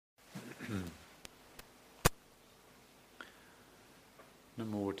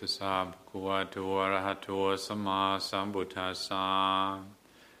Namo tassa bhagavato arahato samma sambuddhassa.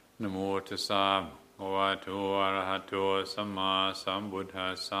 Namo tassa bhagavato arahato samma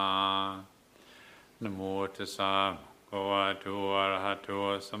sambuddhassa. Namo tassa bhagavato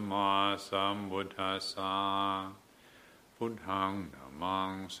arahato samma sambuddhassa. Buddhaṃ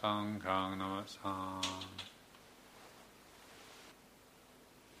dhammāṃ saṅghāṃ namassāmi.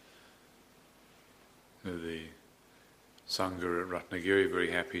 The Sangha at Ratnagiri,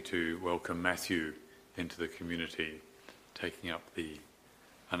 very happy to welcome Matthew into the community, taking up the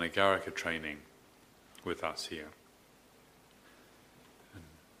Anagarika training with us here.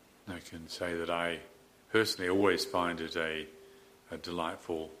 And I can say that I personally always find it a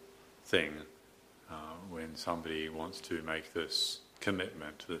delightful thing when somebody wants to make this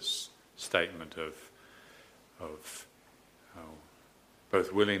commitment, this statement of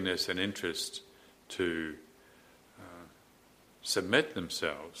both willingness and interest to submit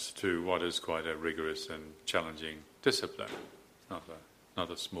themselves to what is quite a rigorous and challenging discipline. It's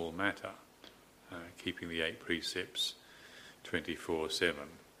not a small matter, keeping the 8 precepts 24/7.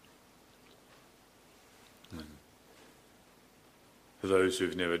 And for those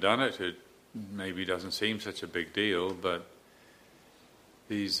who've never done it, it maybe doesn't seem such a big deal, but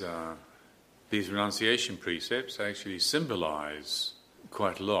these renunciation precepts actually symbolize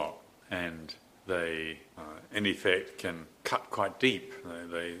quite a lot, and they, in effect, can cut quite deep.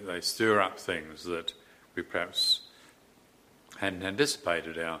 They stir up things that we perhaps hadn't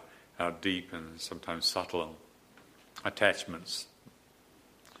anticipated, our deep and sometimes subtle attachments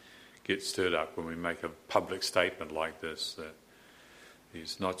get stirred up when we make a public statement like this, that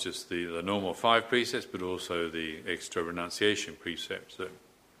it's not just the normal 5 precepts, but also the extra renunciation precepts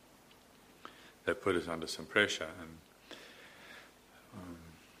that put us under some pressure. And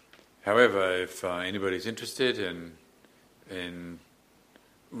however, if anybody's interested in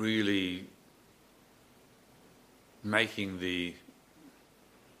really making the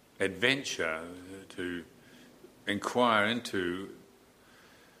adventure to inquire into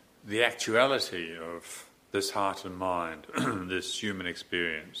the actuality of this heart and mind, this human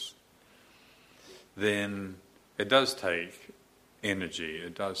experience, then it does take energy,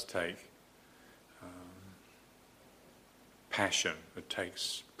 it does take passion, it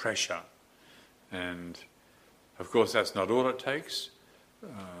takes pressure, and of course that's not all it takes.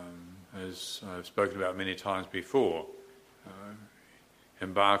 As I've spoken about many times before,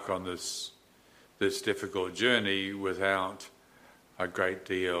 embark on this difficult journey without a great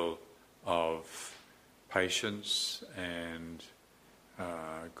deal of patience and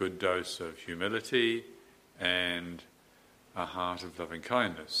a good dose of humility and a heart of loving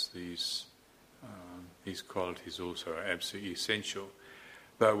kindness. These qualities also are absolutely essential.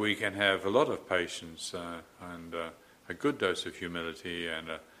 But we can have a lot of patience and a good dose of humility and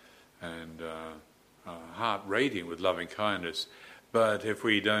a heart radiant with loving kindness. But if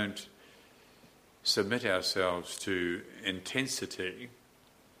we don't submit ourselves to intensity,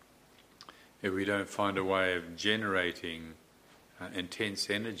 if we don't find a way of generating intense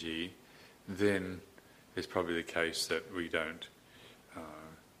energy, then it's probably the case that we don't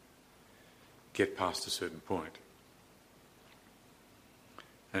get past a certain point.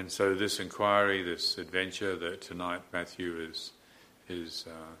 And so this inquiry, this adventure that tonight Matthew is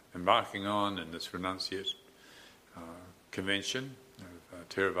embarking on in this renunciate convention of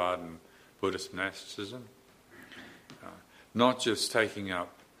Theravadan Buddhist monasticism, not just taking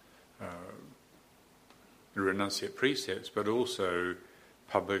up the renunciate precepts, but also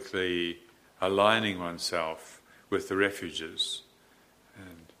publicly aligning oneself with the refuges.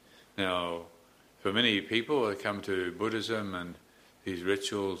 And now, for many people, they come to Buddhism and these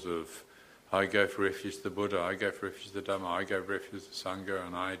rituals of, I go for refuge to the Buddha, I go for refuge to the Dhamma, I go for refuge to the Sangha,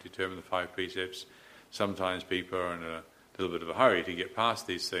 and I determine the 5 precepts. Sometimes people are in a little bit of a hurry to get past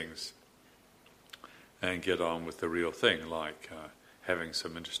these things and get on with the real thing, like having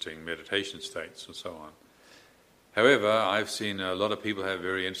some interesting meditation states and so on. However, I've seen a lot of people have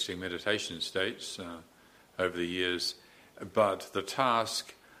very interesting meditation states over the years, but the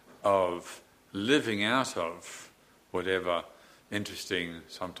task of living out of whatever interesting,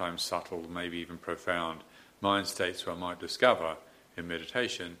 sometimes subtle, maybe even profound mind states one might discover in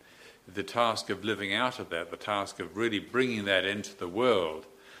meditation, the task of living out of that, the task of really bringing that into the world,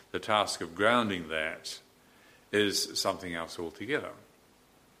 the task of grounding that, is something else altogether.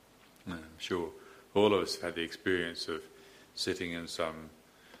 And I'm sure all of us have had the experience of sitting in some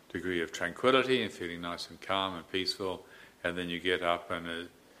degree of tranquility and feeling nice and calm and peaceful, and then you get up and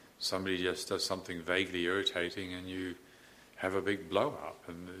somebody just does something vaguely irritating and you have a big blow-up,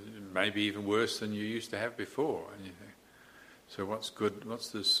 and maybe even worse than you used to have before. And you think, So what's good?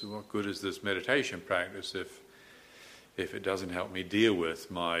 What good is this meditation practice if it doesn't help me deal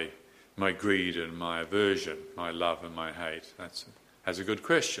with my greed and my aversion, my love and my hate? That's a good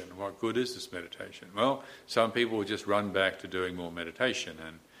question. What good is this meditation? Well, some people will just run back to doing more meditation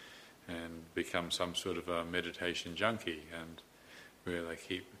and become some sort of a meditation junkie, and where they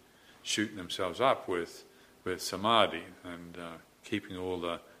keep shooting themselves up with samadhi and keeping all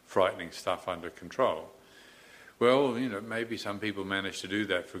the frightening stuff under control. Well, maybe some people manage to do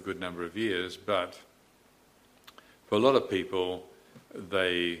that for a good number of years, but for a lot of people,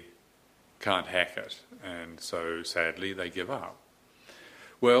 they can't hack it, and so sadly they give up.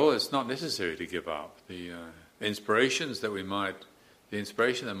 Well, it's not necessary to give up. The inspiration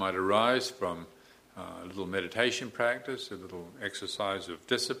that might arise from a little meditation practice, a little exercise of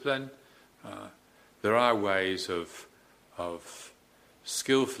discipline. There are ways of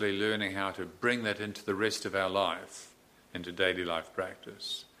skillfully learning how to bring that into the rest of our life, into daily life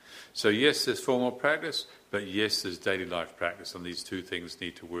practice. So yes, there's formal practice, but yes, there's daily life practice, and these two things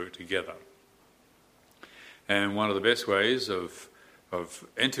need to work together. And one of the best ways of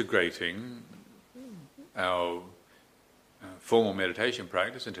integrating our formal meditation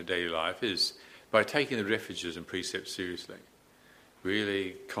practice into daily life is by taking the refuges and precepts seriously,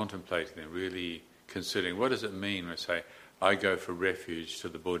 really contemplating them, really considering what does it mean when I say, I go for refuge to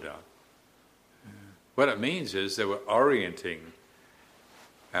the Buddha. What it means is that we're orienting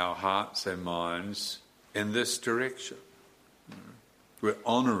our hearts and minds in this direction. We're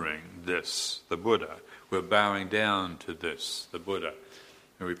honouring this, the Buddha. We're bowing down to this, the Buddha.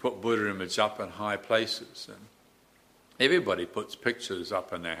 And we put Buddha image up in high places. And everybody puts pictures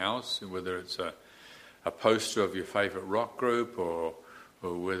up in their house, whether it's a poster of your favourite rock group or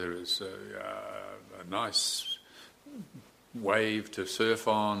whether it's a nice wave to surf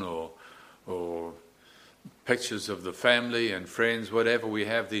on or pictures of the family and friends, whatever. We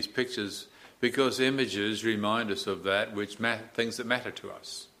have these pictures because images remind us of that which things that matter to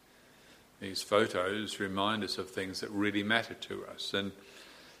us. These photos remind us of things that really matter to us. And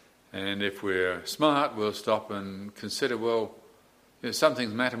if we're smart, we'll stop and consider, well, some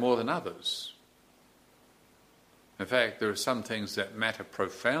things matter more than others. In fact, there are some things that matter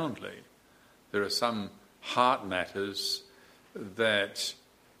profoundly. There are some heart matters that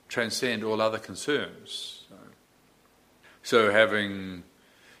transcend all other concerns. So having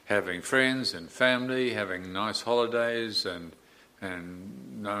friends and family, having nice holidays and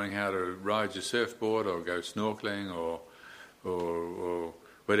knowing how to ride your surfboard or go snorkeling or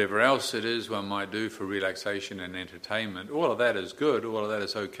whatever else it is one might do for relaxation and entertainment, all of that is good, all of that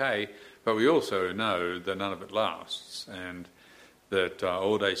is okay, but we also know that none of it lasts and that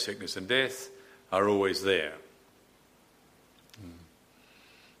old age, sickness and death are always there.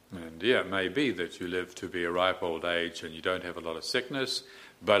 And it may be that you live to be a ripe old age and you don't have a lot of sickness,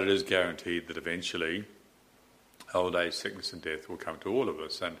 but it is guaranteed that eventually old age, sickness and death will come to all of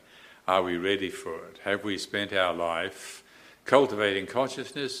us. And are we ready for it? Have we spent our life cultivating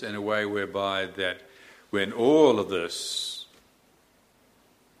consciousness in a way whereby that when all of this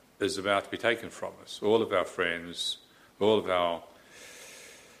is about to be taken from us, all of our friends, all of our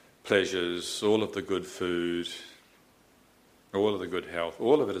pleasures, all of the good food, all of the good health,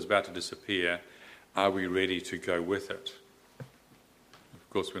 all of it is about to disappear, are we ready to go with it? Of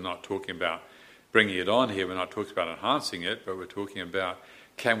course, we're not talking about bringing it on here, we're not talking about enhancing it, but we're talking about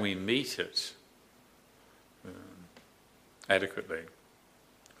can we meet it adequately?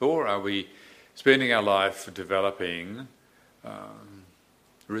 Or are we spending our life developing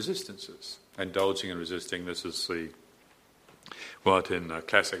resistances, indulging and resisting? This is what in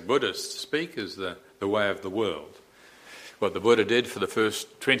classic Buddhist speak is the way of the world. What the Buddha did for the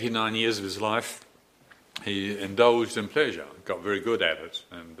first 29 years of his life, he indulged in pleasure, got very good at it,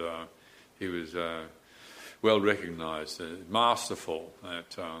 and he was well recognised, masterful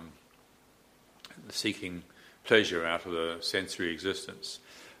at seeking pleasure out of the sensory existence.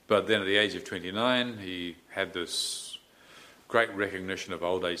 But then at the age of 29, he had this great recognition of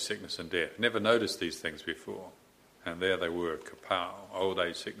old age, sickness and death. Never noticed these things before. And there they were, kapow, old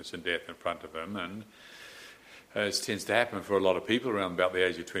age, sickness and death in front of him. And as tends to happen for a lot of people around about the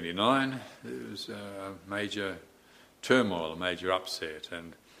age of 29, there was a major turmoil, a major upset.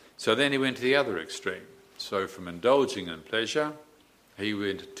 And so then he went to the other extreme. So from indulging in pleasure, he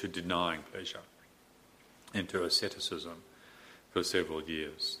went to denying pleasure, into asceticism for several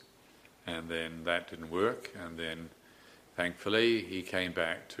years. And then that didn't work, and then thankfully he came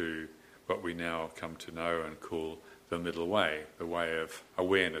back to what we now come to know and call the middle way, the way of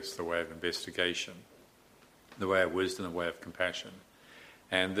awareness, the way of investigation, the way of wisdom, the way of compassion.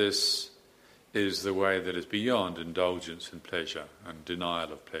 And this is the way that is beyond indulgence and pleasure and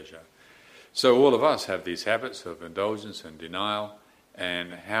denial of pleasure. So all of us have these habits of indulgence and denial,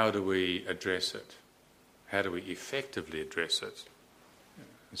 and how do we address it? How do we effectively address it?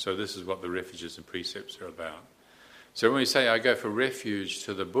 And so this is what the refuges and precepts are about. So when we say, I go for refuge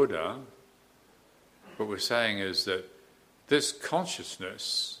to the Buddha, what we're saying is that this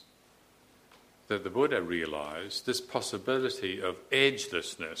consciousness that the Buddha realized, this possibility of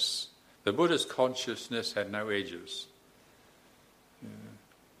edgelessness, the Buddha's consciousness had no edges.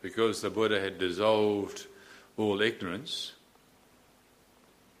 Because the Buddha had dissolved all ignorance,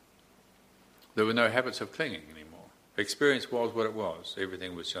 there were no habits of clinging anymore. Experience was what it was.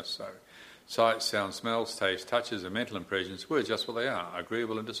 Everything was just so. Sights, sounds, smells, tastes, touches and mental impressions were just what they are,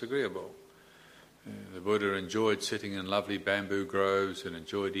 agreeable and disagreeable. The Buddha enjoyed sitting in lovely bamboo groves and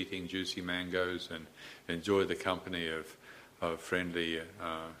enjoyed eating juicy mangoes and enjoyed the company of friendly,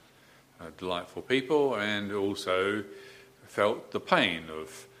 delightful people, and also felt the pain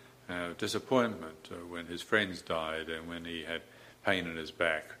of disappointment when his friends died and when he had pain in his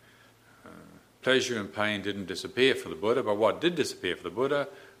back. Pleasure and pain didn't disappear for the Buddha, but what did disappear for the Buddha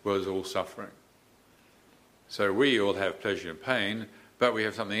was all suffering. So we all have pleasure and pain, but we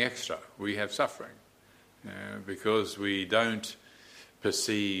have something extra. We have suffering. Because we don't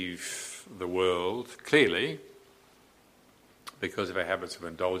perceive the world clearly, because of our habits of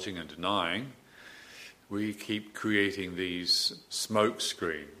indulging and denying, we keep creating these smoke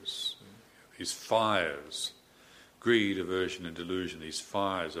screens, these fires. Greed, aversion and delusion, these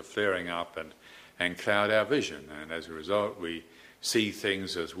fires are flaring up and cloud our vision, and as a result we see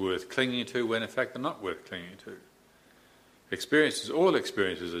things as worth clinging to when in fact they're not worth clinging to. Experiences, all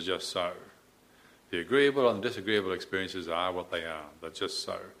experiences are just so. The agreeable and disagreeable experiences are what they are, they're just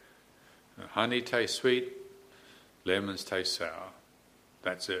so. Honey tastes sweet, lemons taste sour.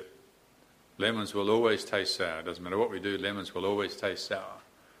 That's it. Lemons will always taste sour. Doesn't matter what we do, lemons will always taste sour.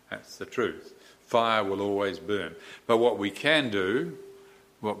 That's the truth. Fire will always burn. But what we can do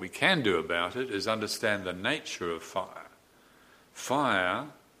about it is understand the nature of fire. Fire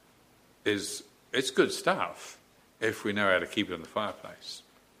it's good stuff if we know how to keep it in the fireplace.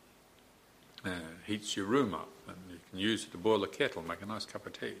 It heats your room up, and you can use it to boil a kettle, make a nice cup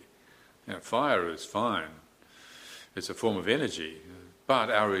of tea. Fire is fine. It's a form of energy, but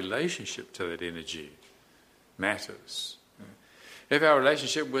our relationship to that energy matters. If our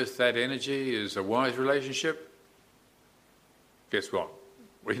relationship with that energy is a wise relationship, guess what?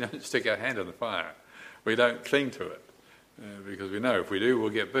 We don't stick our hand on the fire. We don't cling to it, because we know if we do, we'll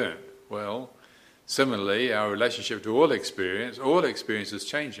get burnt. Well, similarly, our relationship to all experience is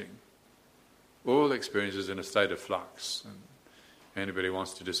changing. All experience is in a state of flux. And anybody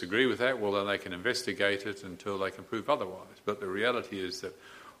wants to disagree with that, well, then they can investigate it until they can prove otherwise. But the reality is that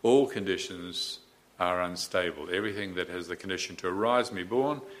all conditions are unstable. Everything that has the condition to arise and be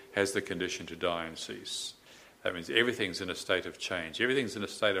born has the condition to die and cease. That means everything's in a state of change. Everything's in a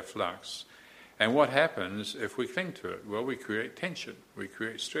state of flux. And what happens if we cling to it? Well, we create tension. We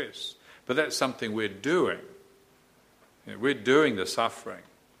create stress. But that's something we're doing. We're doing the suffering.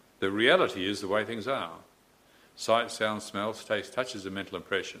 The reality is the way things are. Sight, sound, smells, taste, touches and mental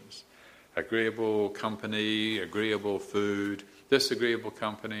impressions. Agreeable company, agreeable food, disagreeable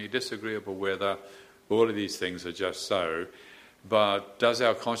company, disagreeable weather. All of these things are just so. But does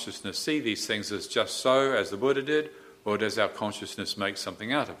our consciousness see these things as just so, as the Buddha did, or does our consciousness make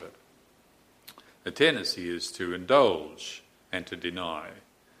something out of it? The tendency is to indulge and to deny.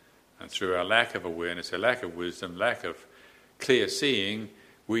 And through our lack of awareness, our lack of wisdom, lack of clear seeing,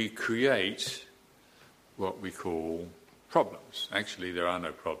 we create what we call problems. Actually, there are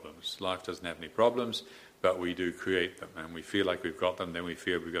no problems. Life doesn't have any problems, but we do create them, and we feel like we've got them, then we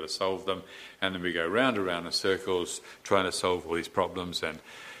feel we've got to solve them, and then we go round and round in circles trying to solve all these problems. And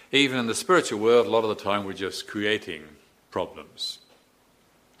even in the spiritual world, a lot of the time we're just creating problems.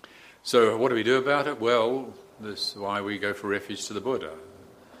 So what do we do about it? Well, this is why we go for refuge to the Buddha.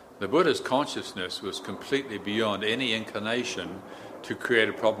 The Buddha's consciousness was completely beyond any inclination to create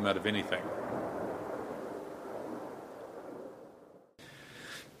a problem out of anything.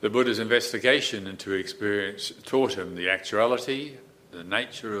 The Buddha's investigation into experience taught him the actuality, the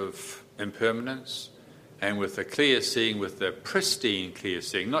nature of impermanence, and with the clear seeing, with the pristine clear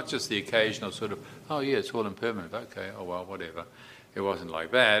seeing, not just the occasional sort of, oh yeah, it's all impermanent, okay, oh well, whatever. It wasn't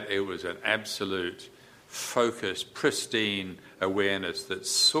like that. It was an absolute, focused, pristine awareness that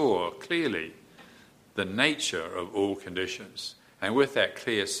saw clearly the nature of all conditions. And with that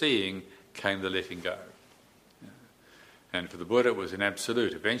clear seeing came the letting go. And for the Buddha, it was an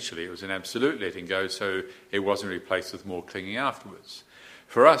absolute. Eventually, it was an absolute letting go, so it wasn't replaced with more clinging afterwards.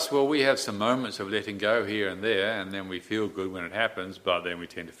 For us, well, we have some moments of letting go here and there, and then we feel good when it happens, but then we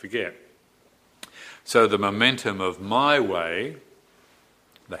tend to forget. So the momentum of my way,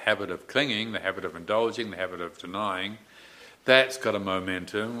 the habit of clinging, the habit of indulging, the habit of denying, that's got a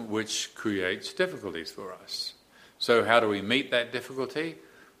momentum which creates difficulties for us. So how do we meet that difficulty?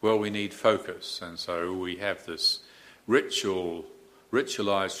 Well, we need focus, and so we have this ritualized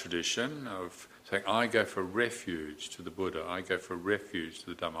tradition of saying, I go for refuge to the Buddha, I go for refuge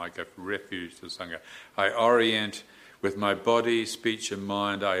to the Dhamma, I go for refuge to the Sangha. I orient with my body, speech and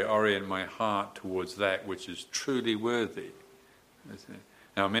mind, I orient my heart towards that which is truly worthy.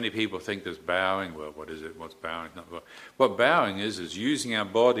 Now, many people think there's bowing. Well, what is it? What's bowing? What bowing is using our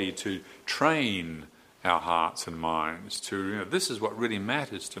body to train our hearts and minds to, this is what really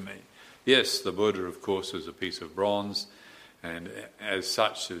matters to me. Yes, the Buddha, of course, is a piece of bronze, and as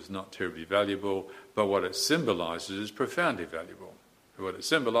such is not terribly valuable, but what it symbolises is profoundly valuable. What it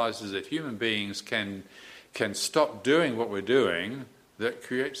symbolises is that human beings can stop doing what we're doing that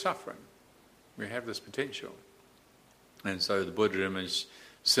creates suffering. We have this potential. And so the Buddha image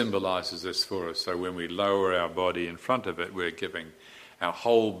symbolises this for us. So when we lower our body in front of it, we're giving our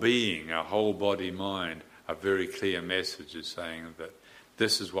whole being, our whole body, mind, a very clear message is saying that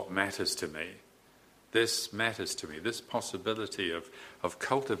this is what matters to me. This matters to me. This possibility of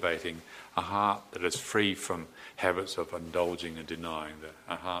cultivating a heart that is free from habits of indulging and denying,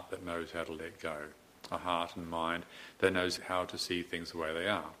 a heart that knows how to let go, a heart and mind that knows how to see things the way they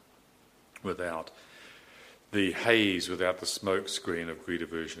are, without the haze, without the smoke screen of greed,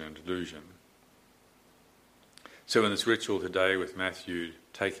 aversion and delusion. So in this ritual today with Matthew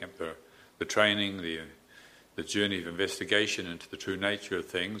taking up the training, the journey of investigation into the true nature of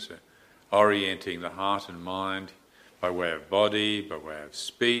things, orienting the heart and mind by way of body, by way of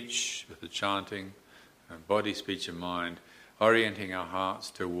speech, with the chanting, body, speech and mind, orienting our hearts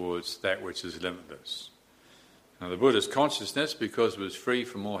towards that which is limitless. Now the Buddha's consciousness, because it was free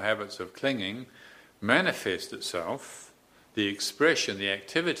from all habits of clinging, manifests itself, the expression, the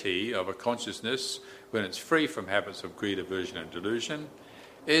activity of a consciousness when it's free from habits of greed, aversion and delusion,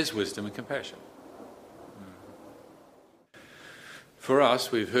 is wisdom and compassion. For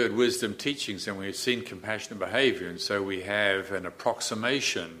us, we've heard wisdom teachings and we've seen compassionate behaviour, and so we have an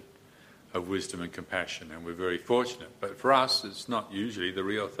approximation of wisdom and compassion, and we're very fortunate. But for us, it's not usually the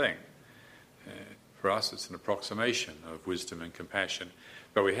real thing. For us, it's an approximation of wisdom and compassion.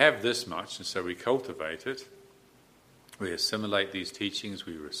 But we have this much, and so we cultivate it. We assimilate these teachings,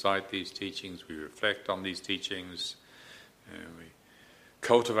 we recite these teachings, we reflect on these teachings, and we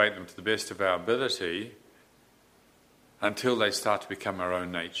cultivate them to the best of our ability until they start to become our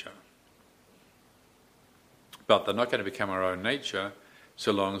own nature. But they're not going to become our own nature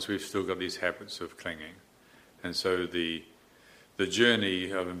so long as we've still got these habits of clinging. And so the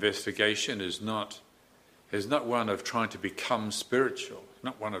journey of investigation is not one of trying to become spiritual,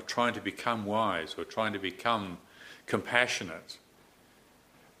 not one of trying to become wise or trying to become compassionate,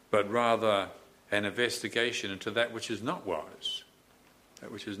 but rather an investigation into that which is not wise,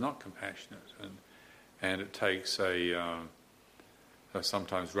 that which is not compassionate. And it takes a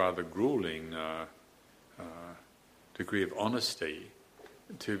sometimes rather grueling degree of honesty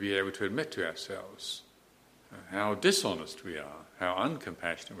to be able to admit to ourselves how dishonest we are, how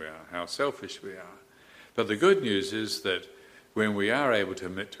uncompassionate we are, how selfish we are. But the good news is that when we are able to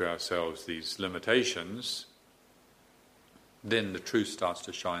admit to ourselves these limitations, then the truth starts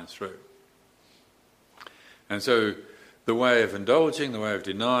to shine through. And so the way of indulging, the way of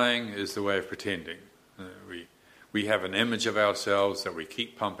denying, is the way of pretending. We have an image of ourselves that we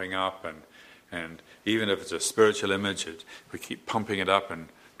keep pumping up, and even if it's a spiritual image, we keep pumping it up and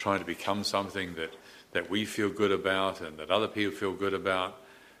trying to become something that we feel good about and that other people feel good about.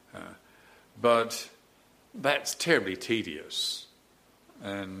 But that's terribly tedious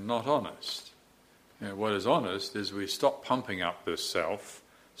and not honest. What is honest is we stop pumping up this self,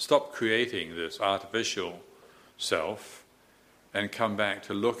 stop creating this artificial self, and come back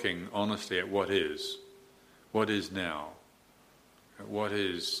to looking honestly at what is now, what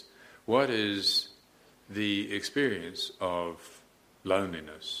is the experience of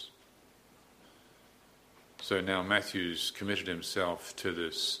loneliness. So now Matthew's committed himself to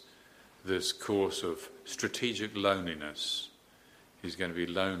this course of strategic loneliness. He's going to be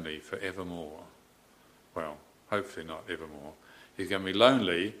lonely forevermore. Well, hopefully not evermore. He's going to be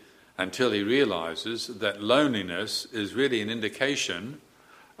lonely until he realises that loneliness is really an indication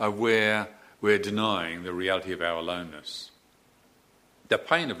of where we're denying the reality of our aloneness. The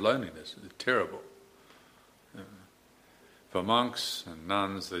pain of loneliness is terrible. For monks and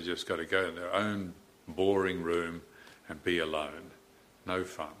nuns, they've just got to go in their own boring room and be alone. no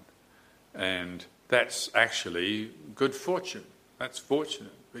fun. And that's actually good fortune. That's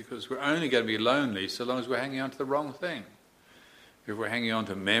fortunate, because we're only going to be lonely so long as we're hanging on to the wrong thing. If we're hanging on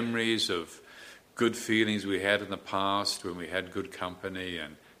to memories of good feelings we had in the past when we had good company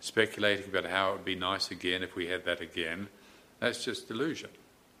and speculating about how it would be nice again if we had that again, that's just delusion.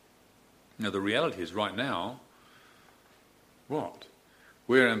 Now the reality is right now, what?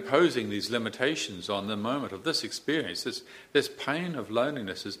 We're imposing these limitations on the moment of this experience. This pain of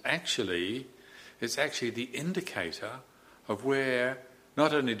loneliness is actually the indicator of where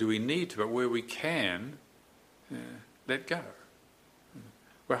not only do we need to, but where we can let go.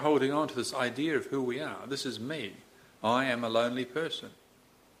 We're holding on to this idea of who we are. This is me. I am a lonely person.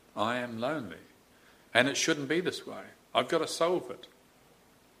 I am lonely. And it shouldn't be this way. I've got to solve it.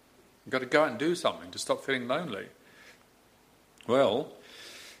 I've got to go out and do something to stop feeling lonely. Well,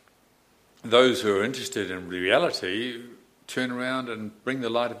 those who are interested in reality turn around and bring the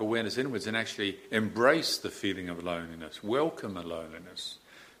light of awareness inwards and actually embrace the feeling of loneliness. Welcome a loneliness.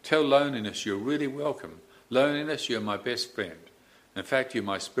 Tell loneliness you're really welcome. Loneliness, you're my best friend. In fact, you're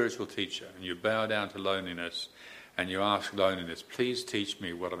my spiritual teacher, and you bow down to loneliness and you ask loneliness, please teach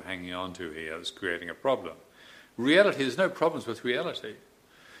me what I'm hanging on to here that's creating a problem. Reality, there's no problems with reality.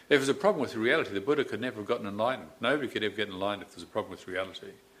 If there's a problem with reality, the Buddha could never have gotten enlightened. Nobody could ever get enlightened if there's a problem with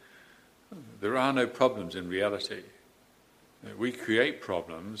reality. There are no problems in reality. We create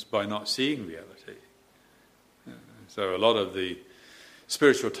problems by not seeing reality. So a lot of the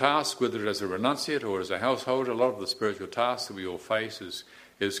spiritual tasks, whether as a renunciate or as a householder, a lot of the spiritual tasks that we all face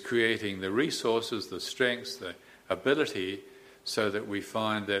is creating the resources, the strengths, the ability, so that we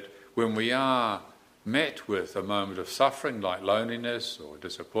find that when we are met with a moment of suffering like loneliness or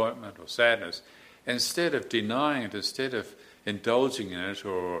disappointment or sadness, instead of denying it, instead of indulging in it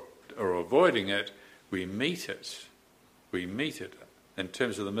or avoiding it, we meet it. We meet it. In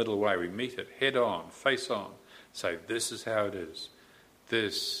terms of the middle way, we meet it head on, face on. Say, this is how it is.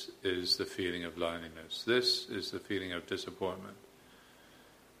 This is the feeling of loneliness. This is the feeling of disappointment.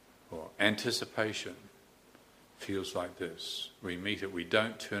 Or anticipation feels like this. We meet it. We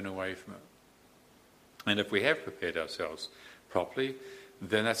don't turn away from it. And if we have prepared ourselves properly,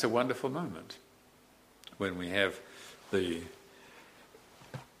 then that's a wonderful moment. When we have the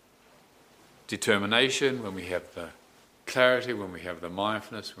determination, when we have the clarity, when we have the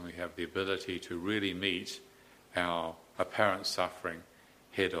mindfulness, when we have the ability to really meet our apparent suffering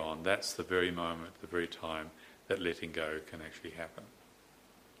head on, that's the very moment, the very time that letting go can actually happen.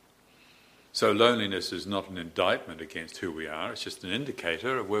 So loneliness is not an indictment against who we are, it's just an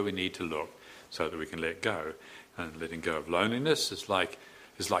indicator of where we need to look so that we can let go. And letting go of loneliness is like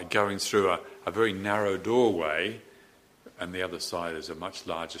going through a very narrow doorway, and the other side is a much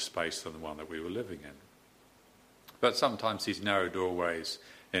larger space than the one that we were living in. But sometimes these narrow doorways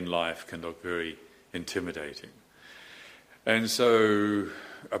in life can look very intimidating. And so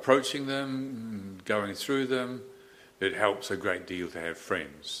approaching them, going through them, it helps a great deal to have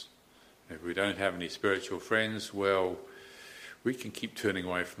friends. If we don't have any spiritual friends, well, we can keep turning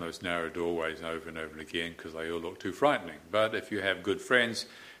away from those narrow doorways over and over again because they all look too frightening. But if you have good friends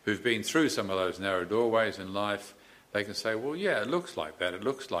who've been through some of those narrow doorways in life, they can say, well, yeah, it looks like that. It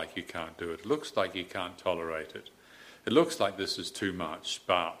looks like you can't do it. It looks like you can't tolerate it. It looks like this is too much,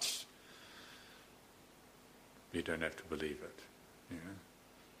 but you don't have to believe it. You know?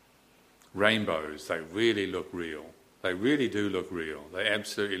 Rainbows, they really look real. They really do look real. They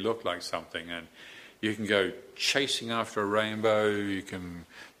absolutely look like something. And you can go chasing after a rainbow, you can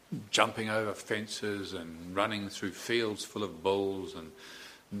jumping over fences and running through fields full of bulls and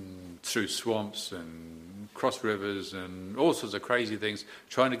through swamps and cross rivers and all sorts of crazy things,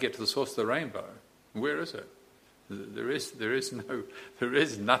 trying to get to the source of the rainbow. Where is it? There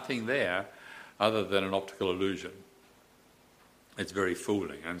is nothing there other than an optical illusion. It's very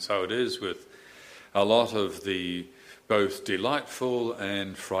fooling. And so it is with a lot of the both delightful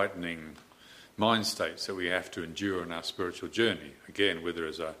and frightening mind states that we have to endure in our spiritual journey. Again, whether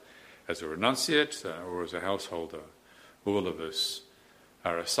as a renunciate or as a householder, all of us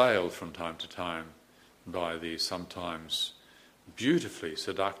are assailed from time to time by these sometimes beautifully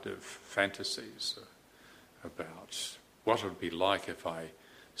seductive fantasies about what it would be like if I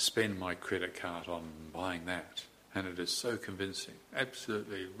spend my credit card on buying that. And it is so convincing.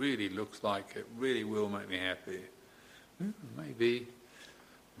 Absolutely, really looks like it really will make me happy. Maybe,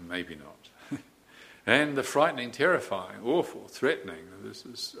 maybe not. And the frightening, terrifying, awful, threatening.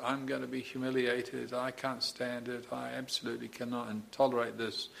 I'm going to be humiliated. I can't stand it. I absolutely cannot tolerate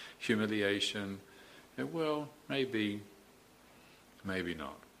this humiliation. Well, maybe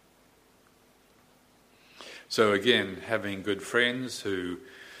not. So again, having good friends who,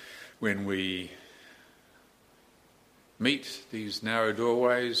 when we meet these narrow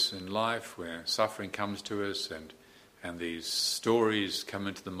doorways in life where suffering comes to us and these stories come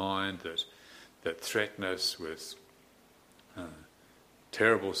into the mind that threaten us with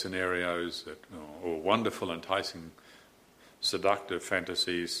terrible scenarios or wonderful, enticing, seductive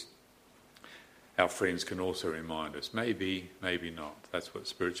fantasies, our friends can also remind us, maybe, maybe not. That's what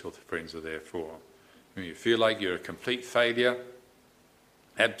spiritual friends are there for. When you feel like you're a complete failure,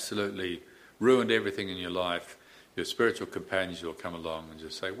 absolutely ruined everything in your life, your spiritual companions will come along and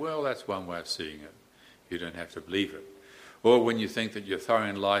just say, well, that's one way of seeing it. You don't have to believe it. Or when you think that you're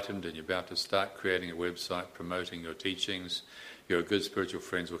thoroughly enlightened and you're about to start creating a website promoting your teachings, your good spiritual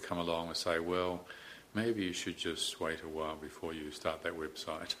friends will come along and say, well, maybe you should just wait a while before you start that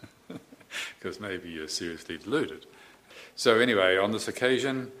website, because maybe you're seriously deluded. So anyway, on this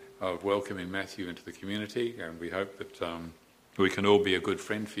occasion of welcoming Matthew into the community, and we hope that we can all be a good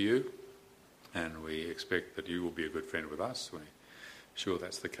friend for you, and we expect that you will be a good friend with us. We're sure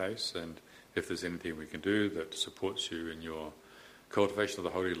that's the case, and if there's anything we can do that supports you in your cultivation of the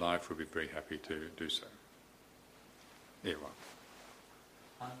holy life, we'll be very happy to do so. Yeah, right.